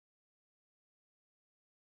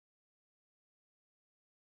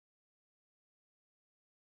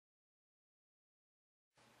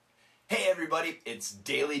Hey everybody, it's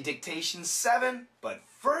Daily Dictation 7, but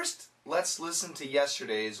first, let's listen to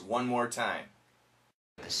yesterday's one more time.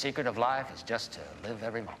 The secret of life is just to live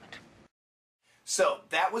every moment. So,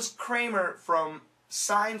 that was Kramer from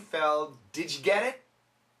Seinfeld. Did you get it?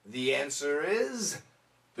 The answer is,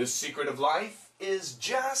 the secret of life is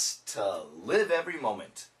just to live every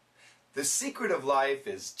moment. The secret of life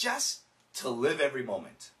is just to live every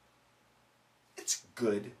moment. It's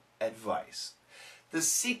good advice. The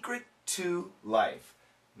secret to life.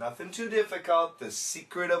 Nothing too difficult. The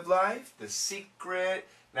secret of life. The secret.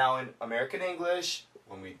 Now in American English,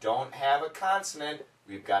 when we don't have a consonant,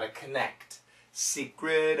 we've got to connect.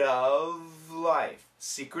 Secret of life.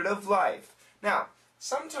 Secret of life. Now,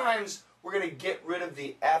 sometimes we're going to get rid of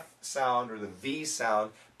the F sound or the V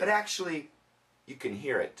sound, but actually you can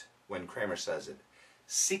hear it when Kramer says it.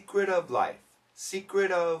 Secret of life.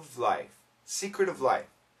 Secret of life. Secret of life.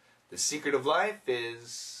 The secret of life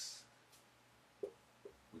is,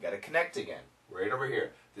 we got to connect again, right over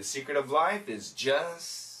here. The secret of life is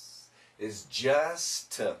just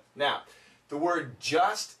to. Now, the word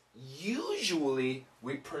just, usually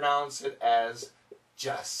we pronounce it as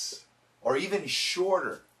just, or even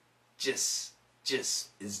shorter. Just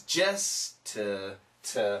is just to,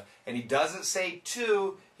 and he doesn't say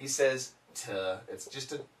to, he says to. It's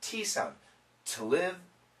just a T sound. To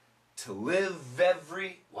live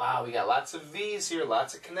every, wow, we got lots of V's here,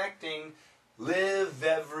 lots of connecting. Live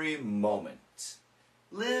every moment.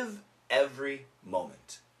 Live every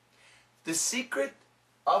moment. The secret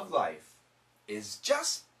of life is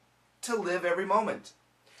just to live every moment.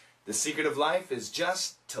 The secret of life is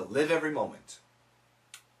just to live every moment.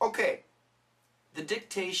 Okay, the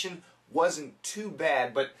dictation wasn't too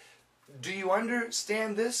bad, but do you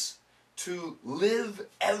understand this? To live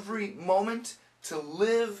every moment? To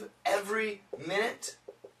live every minute?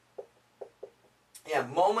 Yeah,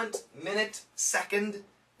 moment, minute, second.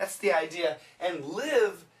 That's the idea. And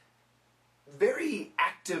live, very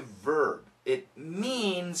active verb. It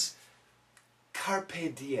means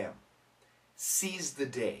carpe diem. Seize the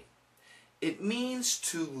day. It means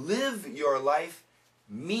to live your life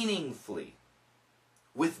meaningfully.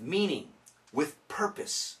 With meaning. With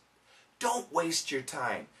purpose. Don't waste your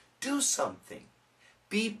time. Do something.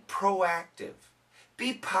 Be proactive.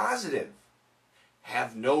 Be positive.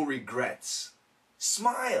 Have no regrets.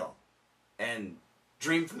 Smile. And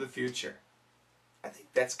dream for the future. I think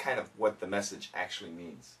that's kind of what the message actually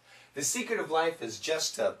means. The secret of life is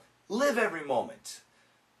just to live every moment.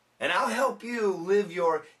 And I'll help you live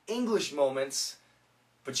your English moments,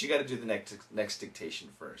 but you got to do the next dictation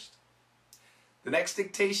first. The next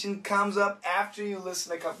dictation comes up after you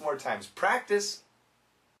listen a couple more times. Practice.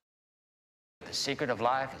 The secret of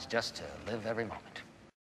life is just to live every moment.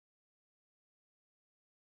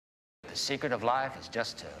 The secret of life is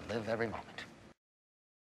just to live every moment.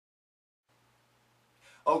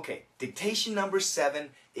 Okay, dictation number 7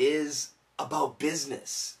 is about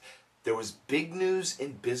business. There was big news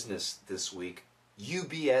in business this week.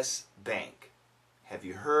 UBS Bank. Have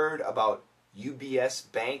you heard about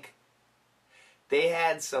UBS Bank? They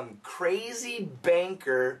had some crazy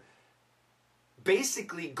banker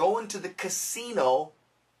basically going to the casino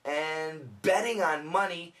and betting on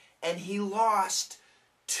money, and he lost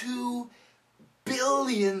 $2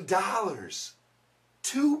 billion.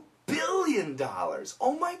 $2 billion.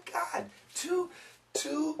 Oh my God. $2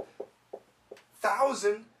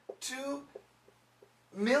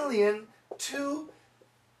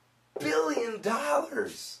 billion.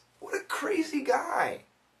 What a crazy guy.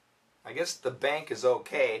 I guess the bank is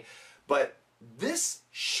okay, but this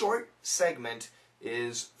short segment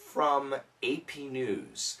is from AP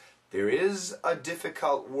News. There is a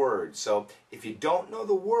difficult word, so if you don't know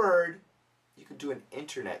the word, you can do an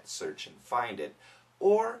internet search and find it,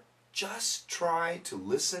 or just try to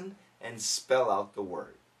listen and spell out the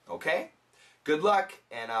word. Okay? Good luck,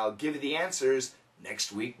 and I'll give you the answers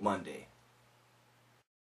next week, Monday.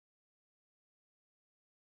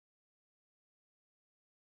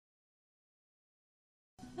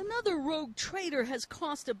 Another rogue trader has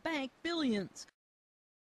cost a bank billions.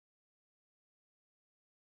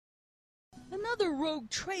 Another rogue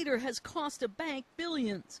trader has cost a bank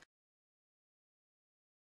billions.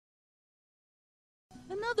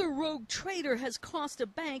 Another rogue trader has cost a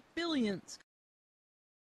bank billions.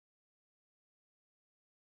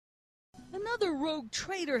 Another rogue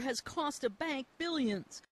trader has cost a bank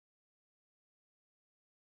billions.